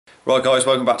Right guys,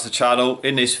 welcome back to the channel.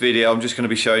 In this video I'm just going to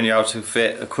be showing you how to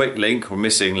fit a quick link or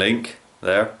missing link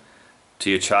there to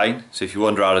your chain. So if you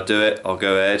wonder how to do it, I'll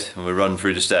go ahead and we'll run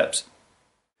through the steps.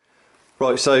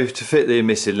 Right, so to fit the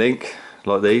missing link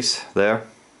like these there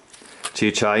to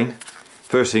your chain,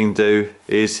 first thing you can do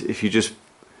is if you just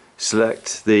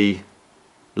select the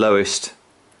lowest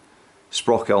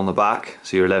sprocket on the back,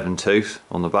 so your 11 tooth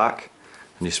on the back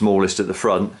and your smallest at the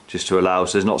front, just to allow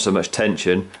so there's not so much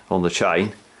tension on the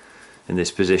chain in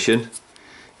this position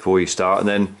before you start. And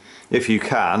then if you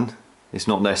can, it's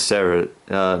not necessary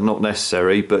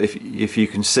but if you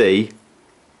can see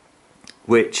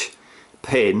which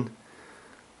pin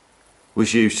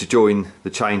was used to join the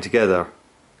chain together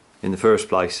in the first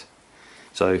place,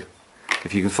 so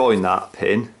if you can find that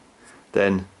pin,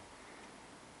 then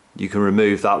you can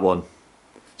remove that one.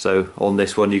 So on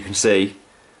this one you can see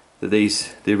that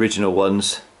the original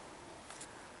ones,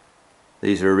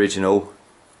 these are original,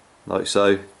 like so,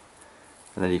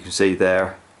 and then you can see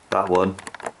there that one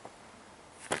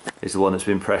is the one that's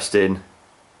been pressed in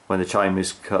when the chain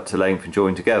was cut to length and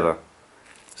joined together.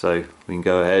 So we can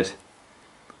go ahead,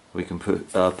 we can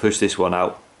push this one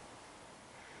out.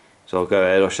 So I'll go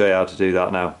ahead, I'll show you how to do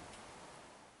that now.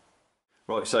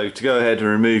 Right, so to go ahead and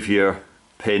remove your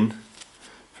pin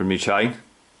from your chain,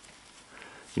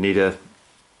 you need a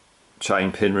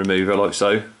chain pin remover like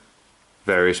so.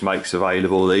 Various makes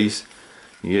available. These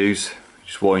you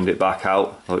just wind it back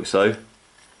out like so.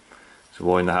 So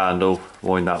wind the handle,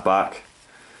 wind that back,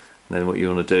 and then what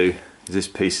you want to do is this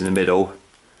piece in the middle,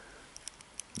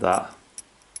 that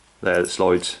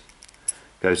slides,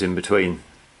 goes in between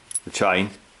the chain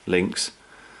links.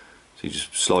 So you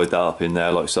just slide that up in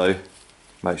there like so,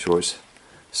 make sure it's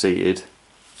seated,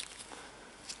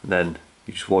 and then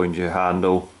you just wind your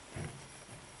handle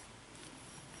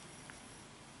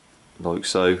like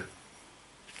so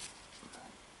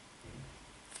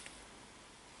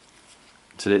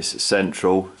until it's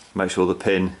central. Make sure the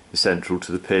pin is central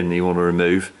to the pin that you want to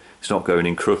remove. It's not going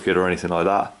in crooked or anything like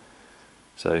that.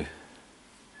 So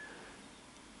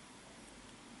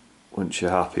once you're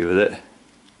happy with it,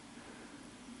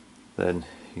 then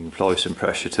you can apply some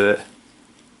pressure to it,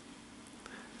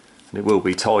 and it will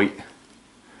be tight.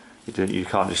 You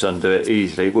can't just undo it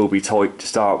easily. It will be tight to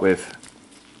start with,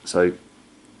 so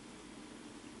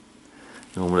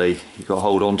normally you've got to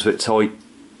hold on to it tight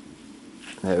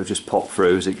and it'll just pop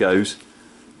through as it goes.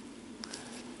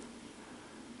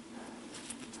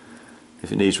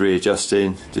 If it needs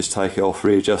readjusting, just take it off,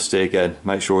 readjust it again,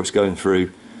 make sure it's going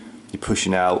through, you're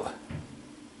pushing out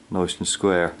nice and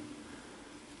square.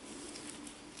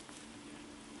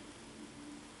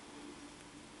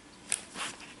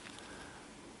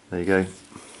 There you go.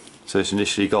 So it's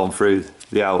initially gone through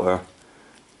the outer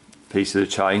piece of the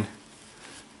chain,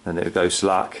 then it'll go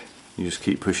slack. You just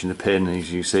keep pushing the pin, and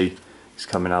as you see, it's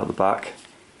coming out the back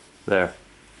there.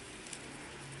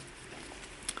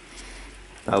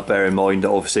 Now bear in mind that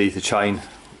obviously the chain,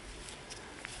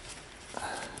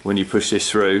 when you push this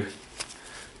through,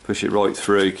 push it right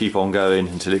through, keep on going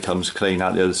until it comes clean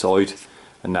out the other side,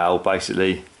 and now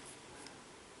basically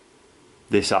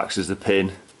this acts as the pin,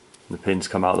 and the pins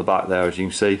come out the back there, as you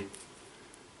can see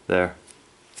there.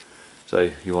 So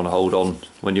you want to hold on,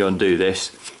 when you undo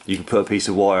this, you can put a piece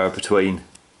of wire between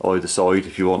either side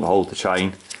if you want to hold the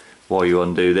chain while you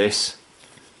undo this.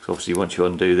 So obviously once you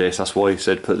undo this, that's why I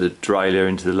said put the derailleur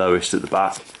into the lowest at the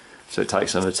back, so it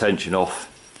takes some of the tension off.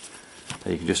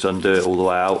 And you can just undo it all the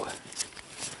way out,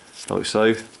 like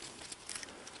so.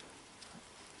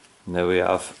 And there we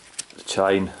have the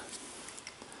chain.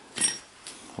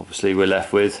 Obviously we're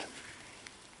left with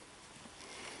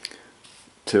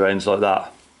two ends like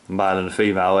that, a male and a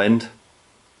female end.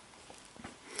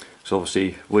 So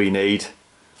obviously we need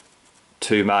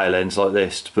two male ends like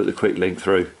this to put the quick link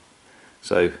through.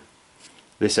 So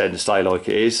this end stay like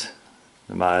it is,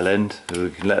 the male end, so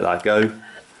we can let that go,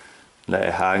 let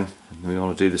it hang, and we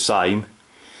want to do the same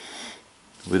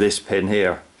with this pin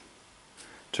here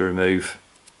to remove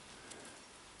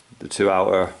the two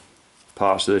outer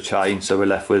parts of the chain, so we're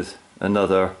left with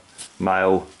another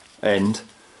male end.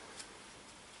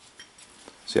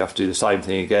 So you have to do the same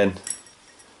thing again,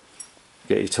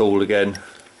 get your tool again,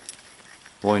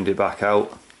 wind it back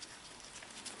out,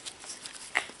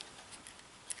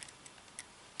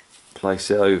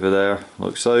 place it over there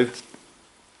like so,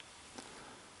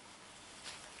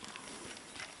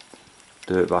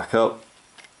 do it back up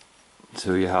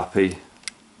until you're happy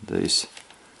that it's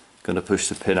going to push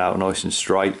the pin out nice and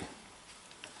straight.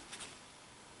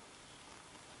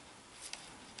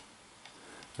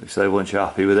 So once you're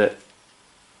happy with it,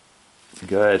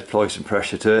 go ahead, apply some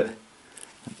pressure to it,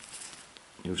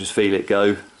 you'll just feel it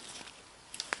go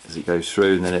as it goes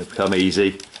through, and then it'll become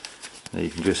easy. And you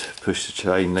can just push the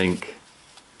chain link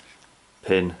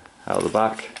pin out of the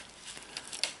back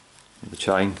of the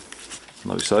chain,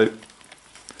 like so,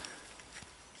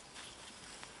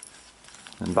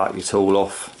 and back your tool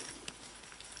off,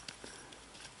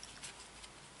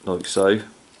 like so. And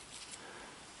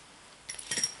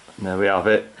there we have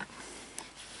it.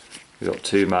 We've got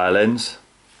 2 male ends,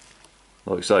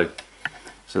 like so.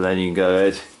 So then you can go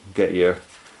ahead and get your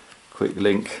quick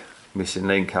link, missing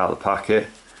link out of the packet.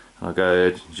 I'll go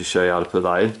ahead and just show you how to put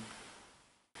that in.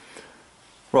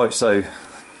 Right, so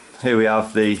here we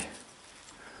have the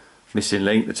missing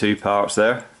link, the 2 parts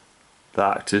there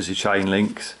that act as your chain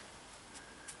links.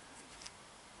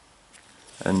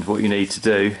 And what you need to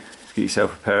do is get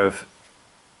yourself a pair of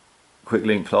quick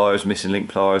link pliers, missing link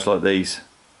pliers like these,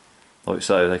 like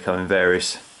so. They come in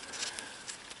various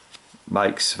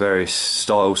makes, various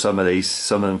styles. Some of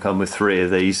them come with 3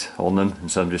 of these on them, and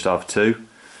some just have 2.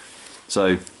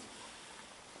 So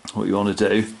what you want to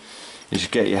do is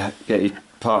get your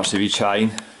parts of your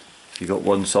chain. You've got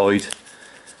one side,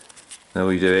 then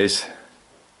all you do is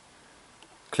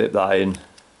clip that in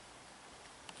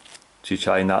to your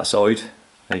chain that side,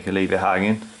 and you can leave it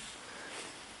hanging.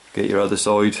 Get your other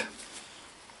side,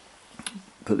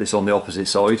 put this on the opposite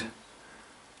side,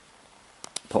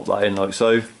 pop that in like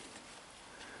so.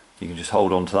 You can just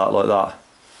hold on to that like that,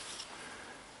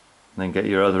 and then get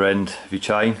your other end of your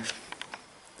chain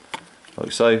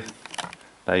like so.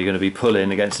 Now you're going to be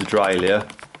pulling against the derailleur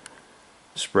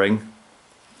spring,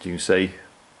 as you can see.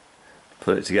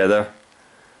 Put it together.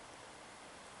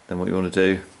 Then what you want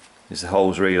to do is the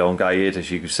holes are elongated, as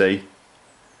you can see.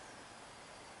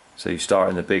 So you start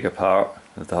in the bigger part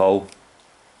of the hole,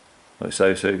 like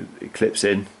so, so it clips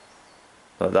in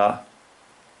like that.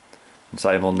 And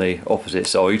same on the opposite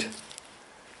side.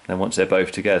 Then once they're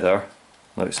both together,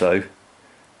 like so, you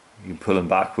can pull them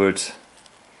backwards,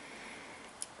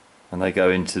 and they go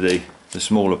into the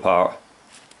smaller part,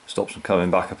 stops them coming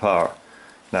back apart.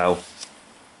 Now,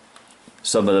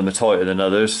 some of them are tighter than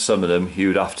others. Some of them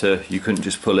you couldn't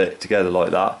just pull it together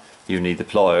like that. You need the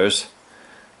pliers,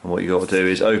 and what you got to do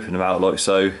is open them out like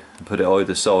so and put it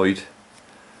either side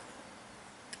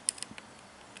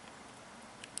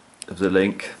of the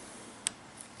link,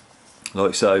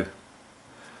 like so.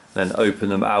 Then open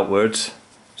them outwards,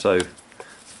 so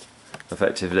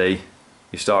effectively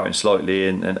you're starting slightly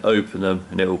in, and open them,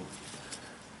 and it'll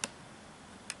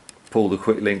pull the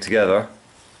quick link together.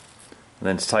 And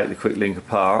then to take the quick link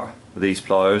apart with these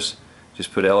pliers,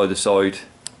 just put it either side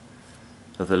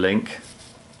of the link,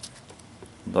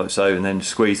 like so, and then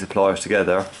squeeze the pliers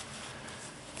together.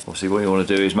 Obviously what you want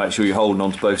to do is make sure you're holding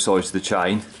on to both sides of the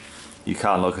chain. You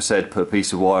can, like I said, put a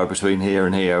piece of wire between here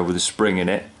and here with a spring in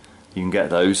it. You can get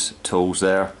those tools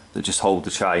there that just hold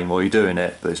the chain while you're doing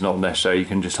it, but it's not necessary. You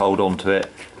can just hold on to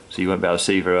it, so you won't be able to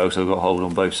see very well, so I've got to hold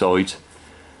on both sides.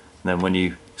 And then when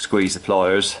you squeeze the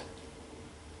pliers,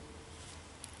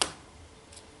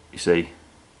 you see,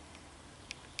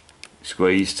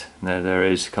 squeezed, and there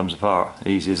it is, comes apart,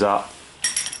 easy as that.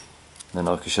 And then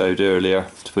like I showed earlier,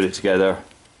 to put it together,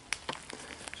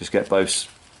 just get both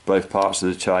parts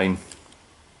of the chain,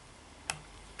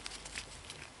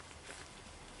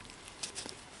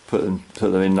 put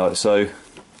them in like so, and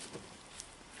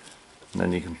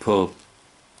then you can pull.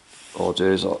 What I'll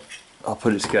do is I'll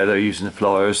put it together using the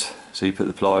pliers. So you put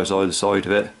the pliers either side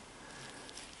of it,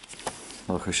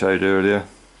 like I showed earlier,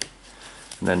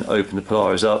 and then open the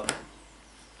pliers up,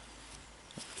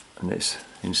 and it's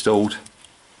installed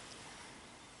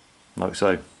like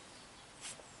so.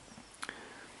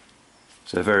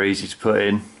 So very easy to put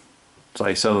in.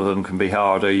 Say some of them can be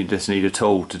harder, you just need a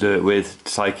tool to do it with,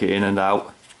 to take it in and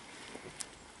out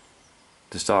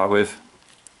to start with,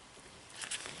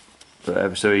 but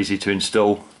ever so easy to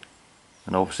install,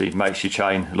 and obviously it makes your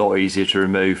chain a lot easier to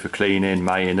remove for cleaning,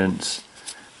 maintenance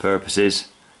purposes.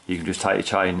 You can just take your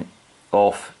chain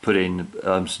off, put in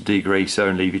some degreaser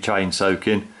and leave your chain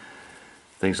soaking.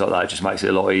 Things like that, it just makes it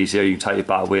a lot easier. You can take your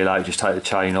back wheel out, just take the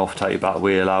chain off, take your back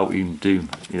wheel out. You can do,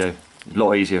 a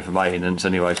lot easier for maintenance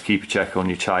anyway, to keep a check on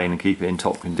your chain and keep it in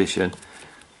top condition.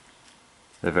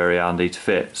 They're very handy to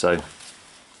fit, so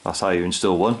that's how you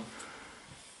install one.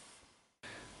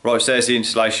 Right, so there's the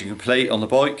installation complete on the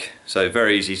bike. So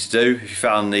very easy to do. If you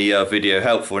found the video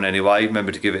helpful in any way,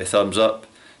 remember to give it a thumbs up.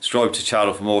 Subscribe to the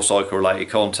channel for more cycle related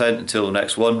content. Until the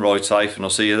next one, ride safe, and I'll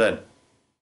see you then.